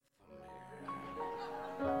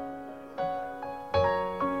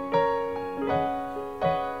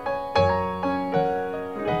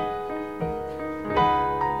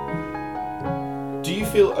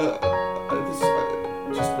feel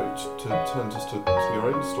just to turn to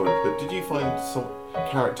your own story, but did you find some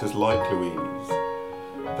characters like Louise,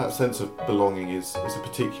 that sense of belonging is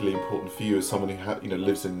particularly important for you as someone who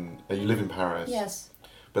lives in you live in Paris? Yes.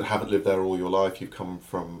 But haven't lived there all your life. You've come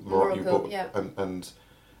from Morocco. Yeah. And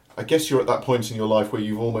I guess you're at that point in your life where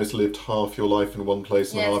you've almost lived half your life in one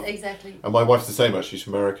place and half. Yes, exactly. And my wife's the same. Actually, she's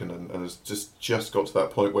American and has just got to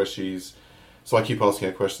that point where she's. So I keep asking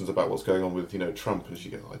her questions about what's going on with Trump, and she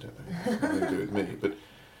goes, I don't know, it's nothing to do with me. But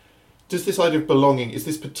does this idea of belonging, is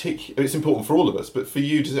this particular? It's important for all of us, but for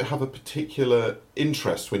you, does it have a particular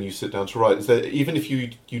interest when you sit down to write? Is there, even if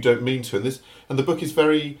you don't mean to, and the book is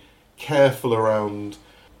very careful around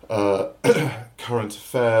current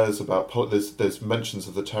affairs about there's mentions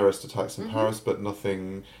of the terrorist attacks in Paris, but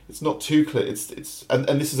nothing. It's not too clear. It's and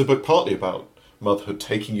this is a book partly about motherhood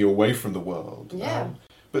taking you away from the world. Yeah.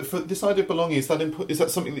 But for this idea of belonging, is that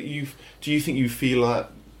something that do you think you feel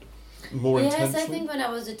that more intensely? Yes, I think when I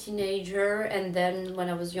was a teenager and then when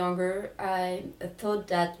I was younger, I thought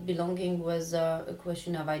that belonging was a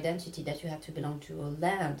question of identity, that you have to belong to a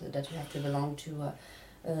land, that you have to belong to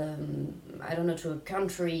to a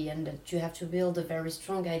country, and that you have to build a very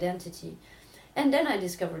strong identity. And then I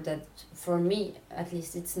discovered that, for me, at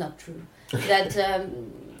least, it's not true. That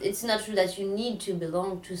it's not true that you need to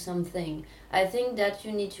belong to something. I think that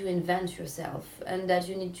you need to invent yourself, and that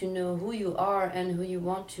you need to know who you are and who you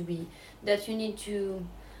want to be. That you need to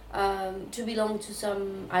belong to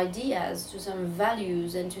some ideas, to some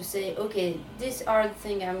values, and to say, okay, these are the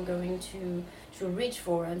things I'm going to reach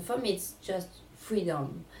for. And for me, it's just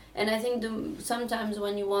freedom. And I think sometimes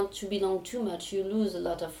when you want to belong too much, you lose a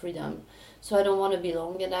lot of freedom. So I don't want to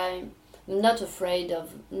belong, and I'm not afraid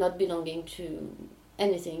of not belonging to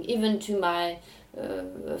anything, even to my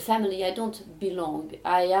family. I don't belong.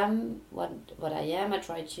 I am what I am. I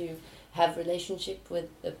try to have relationship with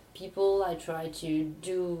people. I try to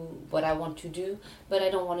do what I want to do, but I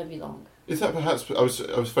don't want to belong. Is that perhaps? I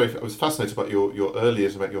was fascinated about your earlier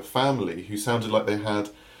about your family, who sounded like they had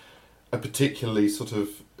a particularly sort of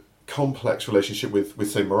complex relationship with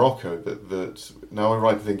say Morocco. That now I'm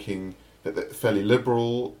right thinking. That fairly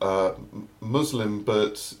liberal, Muslim,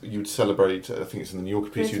 but you'd celebrate, I think it's in the New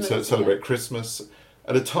Yorker piece, you'd celebrate Christmas.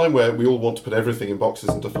 At a time where we all want to put everything in boxes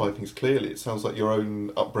and define things clearly, it sounds like your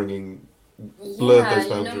own upbringing blurred those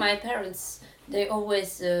boundaries. My parents, they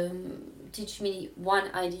always teach me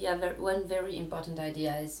one very important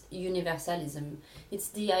idea is universalism. It's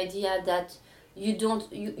the idea that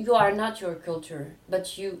you are not your culture,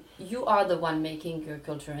 but you are the one making your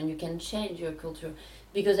culture, and you can change your culture.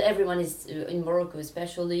 Because everyone is, in Morocco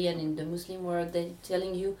especially, and in the Muslim world, they're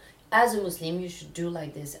telling you, as a Muslim, you should do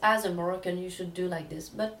like this. As a Moroccan, you should do like this.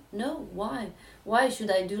 But no, why? Why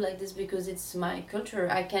should I do like this? Because it's my culture.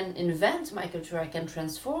 I can invent my culture. I can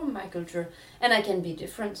transform my culture. And I can be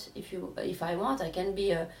different if I want. I can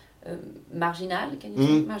be a marginal. Can you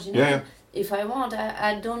say marginal? Yeah. If I want.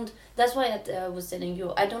 I don't... That's why I was telling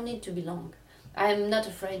you, I don't need to belong. I'm not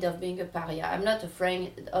afraid of being a pariah. I'm not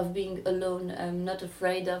afraid of being alone. I'm not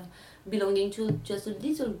afraid of belonging to just a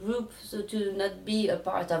little group, so to not be a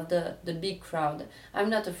part of the big crowd. I'm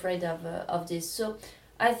not afraid of this. So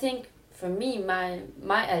I think for me,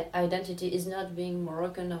 my identity is not being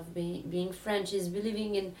Moroccan, of being French. Is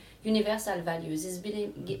believing in universal values. Is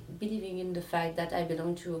believing in the fact that I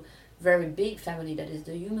belong to very big family, that is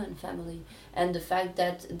the human family, and the fact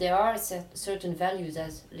that there are certain values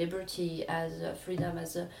as liberty, as freedom,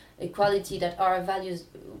 as equality, that are values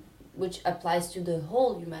which applies to the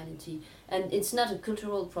whole humanity. And it's not a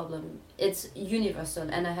cultural problem, it's universal,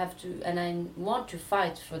 and I want to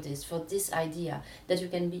fight for this idea that you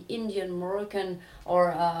can be Indian, Moroccan,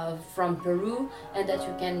 or from Peru, and that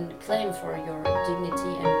you can claim for your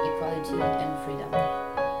dignity and equality and freedom.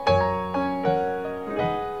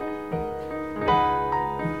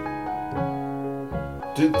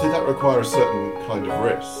 Did that require a certain kind of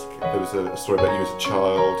risk? There was a story about you as a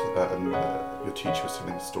child, and your teacher was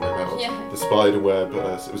telling a story about the spider web.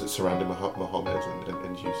 Was it surrounding Muhammad,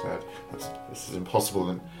 and you said this is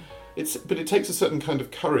impossible. But it takes a certain kind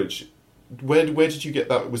of courage. Where did you get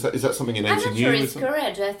that? Is that something innate in you? I'm not sure it's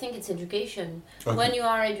courage. I think it's education. Okay. When you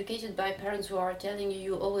are educated by parents who are telling you,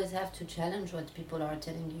 you always have to challenge what people are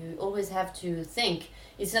telling you. You always have to think.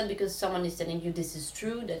 It's not because someone is telling you this is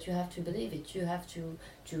true that you have to believe it. You have to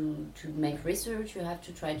make research. You have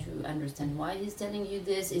to try to understand why he's telling you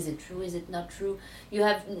this. Is it true? Is it not true? You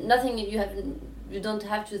have nothing. You don't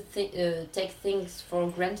have to take things for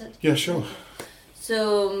granted. Yeah, sure.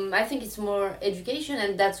 So I think it's more education,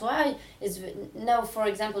 and that's why it's now. For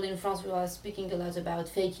example, in France, we are speaking a lot about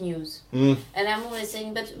fake news, and I'm always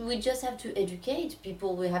saying, but we just have to educate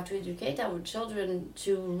people. We have to educate our children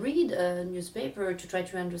to read a newspaper, to try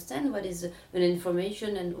to understand what is an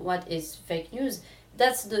information and what is fake news.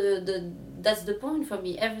 That's the point for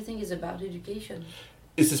me. Everything is about education.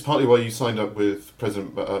 Is this partly why you signed up with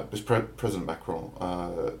President Macron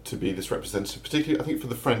to be this representative, particularly I think for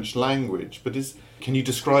the French language? But can you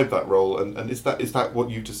describe that role, and is that what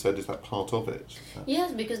you just said? Is that part of it?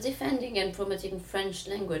 Yes, because defending and promoting French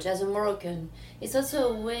language as a Moroccan is also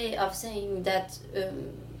a way of saying that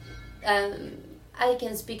I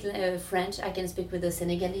can speak French, I can speak with the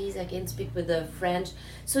Senegalese, I can speak with the French.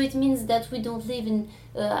 So it means that we don't live in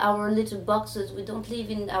our little boxes, we don't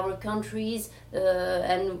live in our countries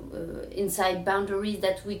and inside boundaries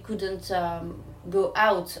that we couldn't go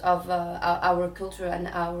out of our culture and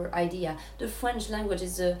our idea. The French language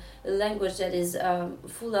is a language that is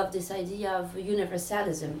full of this idea of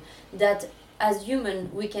universalism, that as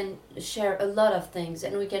human we can share a lot of things,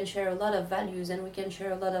 and we can share a lot of values, and we can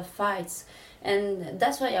share a lot of fights. And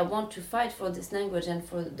that's why I want to fight for this language and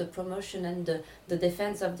for the promotion and the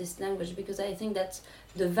defense of this language, because I think that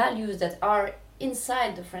the values that are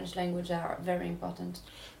inside the French language are very important.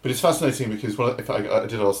 But it's fascinating because if I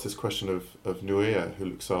did ask this question of Nouria, who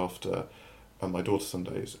looks after my daughter some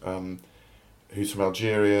days, who's from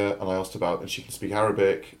Algeria, and I asked about, and she can speak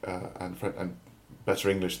Arabic and French, and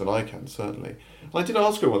better English than I can, certainly. And I did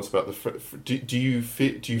ask her once about do you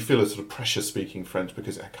feel a sort of pressure speaking French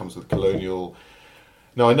because it comes with colonial.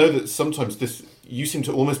 Now I know that sometimes you seem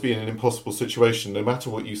to almost be in an impossible situation. No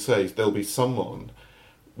matter what you say, there'll be someone,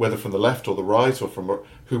 whether from the left or the right or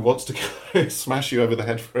who wants to smash you over the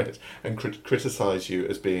head for it and criticise you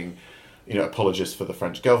as being, apologist for the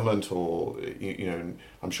French government, or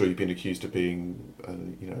I'm sure you've been accused of being,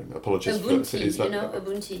 apologist for Islam.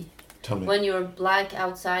 Ubuntu. Tell me. When you're black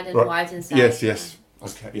outside and white inside. Yes.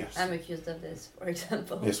 Okay, yes. I'm accused of this, for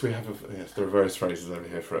example. Yes, we have. There are various phrases over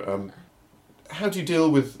here for it. How do you deal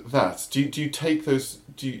with that? Do you take those?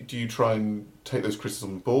 Do you try and take those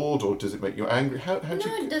criticisms on board, or does it make you angry?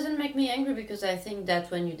 It doesn't make me angry, because I think that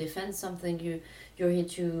when you defend something, you're here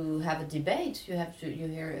to have a debate. You're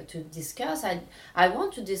here to discuss. I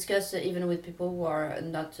want to discuss even with people who are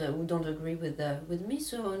not who don't agree with me.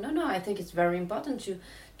 So no, I think it's very important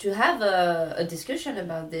to have a discussion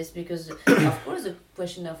about this, because of course the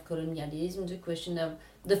question of colonialism, the question of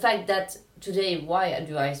the fact that today, why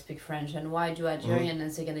do I speak French and why do Algerian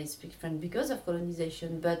and Senegalese speak French? Because of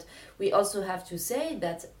colonization. But we also have to say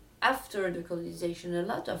that after the colonization, a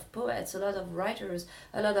lot of poets, a lot of writers,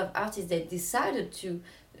 a lot of artists, they decided to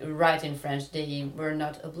write in French. They were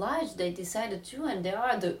not obliged, they decided to, and they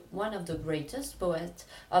are one of the greatest poets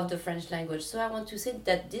of the French language. So I want to say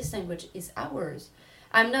that this language is ours.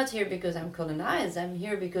 I'm not here because I'm colonized. I'm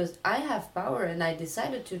here because I have power and I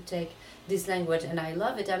decided to take this language and I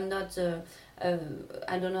love it. I'm not,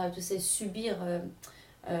 I don't know how to say, subir.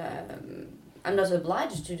 I'm not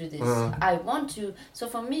obliged to do this. I want to. So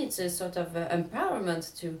for me, it's a sort of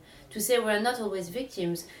empowerment to say we're not always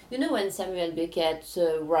victims. You know, when Samuel Beckett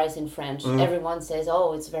writes in French, everyone says,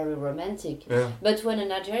 oh, it's very romantic. Yeah. But when a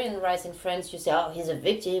Nigerian writes in French, you say, oh, he's a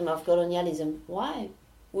victim of colonialism. Why?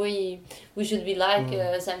 We should be like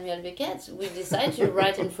Samuel Beckett. We decide to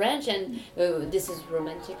write in French, and this is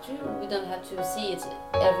romantic too. We don't have to see it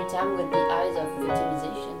every time with the eyes of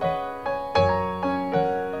victimization.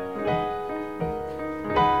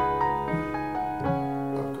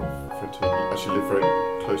 I've got a friend who actually lived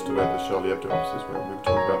very close to where the Charlie Hebdo offices were. We were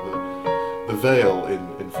talking about the veil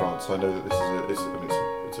in France. I know that this is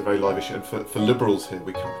it's a very live issue, and for liberals here,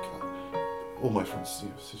 we can't. All my friends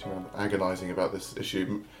sitting around agonising about this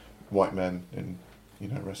issue, white men in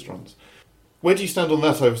restaurants. Where do you stand on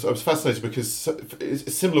that? I was fascinated because it's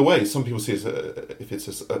a similar way. Some people see it as if it's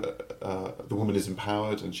the woman is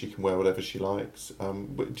empowered and she can wear whatever she likes.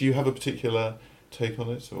 Do you have a particular take on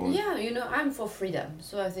it? Or? Yeah, I'm for freedom,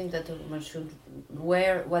 so I think that a woman should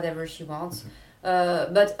wear whatever she wants. Mm-hmm.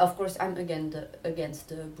 But of course, I'm against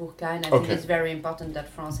the burqa, and I think it's very important that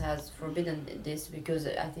France has forbidden this, because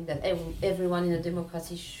I think that everyone in a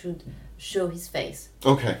democracy should show his face.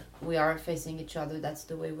 Okay. We are facing each other. That's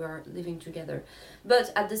the way we are living together.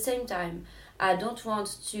 But at the same time, I don't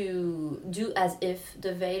want to do as if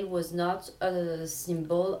the veil was not a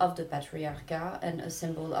symbol of the patriarchy and a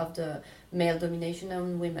symbol of the male domination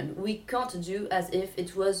on women. We can't do as if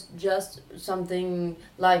it was just something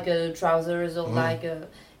like trousers or like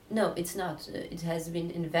No, it's not. It has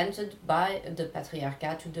been invented by the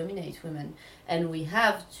patriarchat to dominate women, and we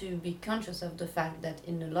have to be conscious of the fact that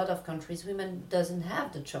in a lot of countries, women doesn't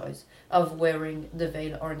have the choice of wearing the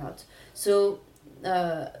veil or not. So,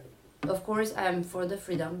 of course, I'm for the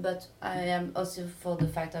freedom, but I am also for the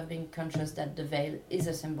fact of being conscious that the veil is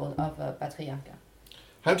a symbol of patriarchat.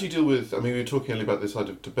 How do you deal with? I mean, we were talking earlier about this side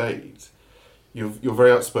of debate. You're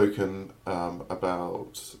very outspoken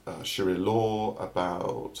about Sharia law,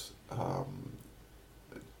 about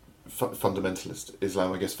fundamentalist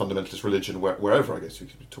Islam, I guess fundamentalist religion, wherever, I guess we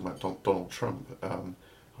could be talking about Donald Trump. I don't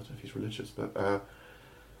know if he's religious, but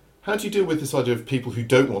how do you deal with this idea of people who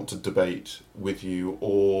don't want to debate with you,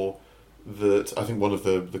 or that I think one of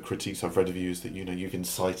the critiques I've read of you is that you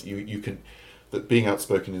incite you can. That being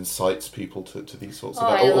outspoken incites people to these sorts of...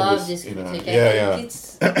 I love this critique.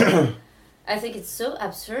 It's I think it's so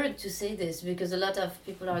absurd to say this, because a lot of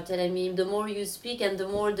people are telling me the more you speak and the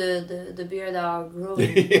more the beard are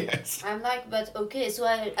growing. Yes. I'm like, but okay, so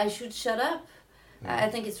I should shut up. I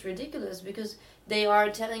think it's ridiculous, because they are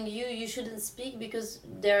telling you shouldn't speak because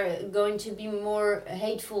they're going to be more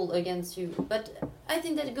hateful against you. But I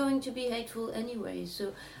think they're going to be hateful anyway,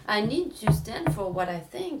 so I need to stand for what I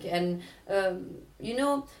think. And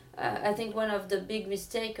I think one of the big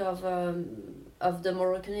mistake of the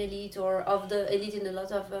Moroccan elite, or of the elite in a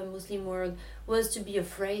lot of Muslim world, was to be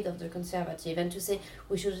afraid of the conservative and to say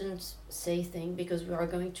we shouldn't say things because we are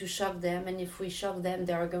going to shock them, and if we shock them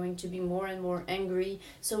they are going to be more and more angry,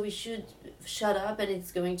 so we should shut up and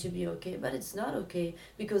it's going to be okay. But it's not okay,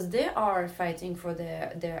 because they are fighting for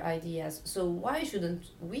their ideas, so why shouldn't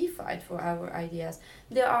we fight for our ideas?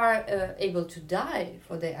 They are able to die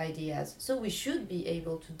for their ideas, so we should be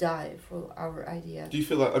able to die for our ideas. Do you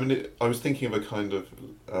feel that? I mean, I was thinking of a kind of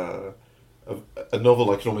a novel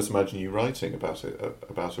I can almost imagine you writing about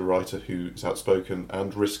a writer who's outspoken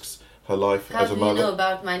and risks her life How as a do mother. you know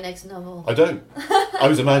about my next novel? I don't. I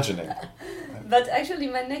was imagining. But actually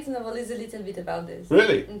my next novel is a little bit about this.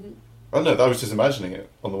 Really? Mm-hmm. Oh no, I was just imagining it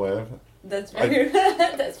on the way over. That's very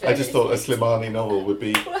that's very I just thought a Slimani novel would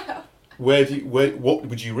be. Wow. What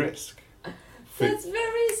would you risk? That's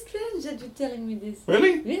very strange that you're telling me this.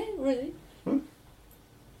 Really? Yeah, really.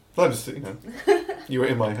 I just, you were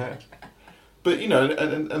in my head. But,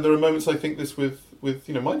 and there are moments I think this with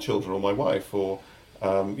my children or my wife, or,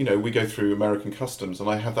 we go through American customs and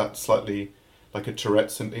I have that slightly like a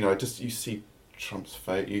Tourette's, and, you see Trump's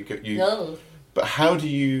face, No. But how do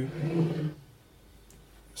you,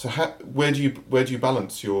 where do you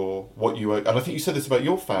balance what you, and I think you said this about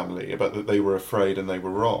your family, about that they were afraid and they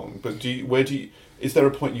were wrong, but is there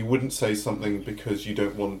a point you wouldn't say something because you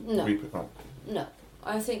don't want... No. No.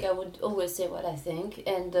 I think I would always say what I think,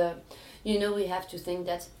 and we have to think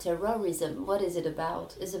that terrorism, what is it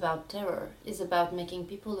about? It's about terror. It's about making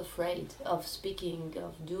people afraid of speaking,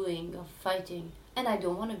 of doing, of fighting. And I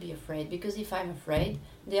don't want to be afraid, because if I'm afraid,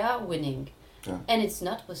 they are winning. Yeah. And it's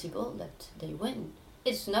not possible that they win.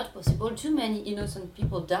 It's not possible. Too many innocent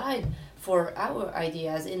people died for our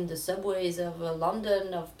ideas in the subways of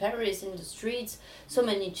London, of Paris, in the streets. So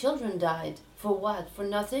many children died. For what? For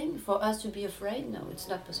nothing? For us to be afraid? No, it's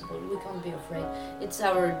not possible. We can't be afraid. It's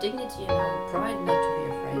our dignity and our pride not to be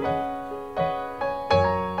afraid.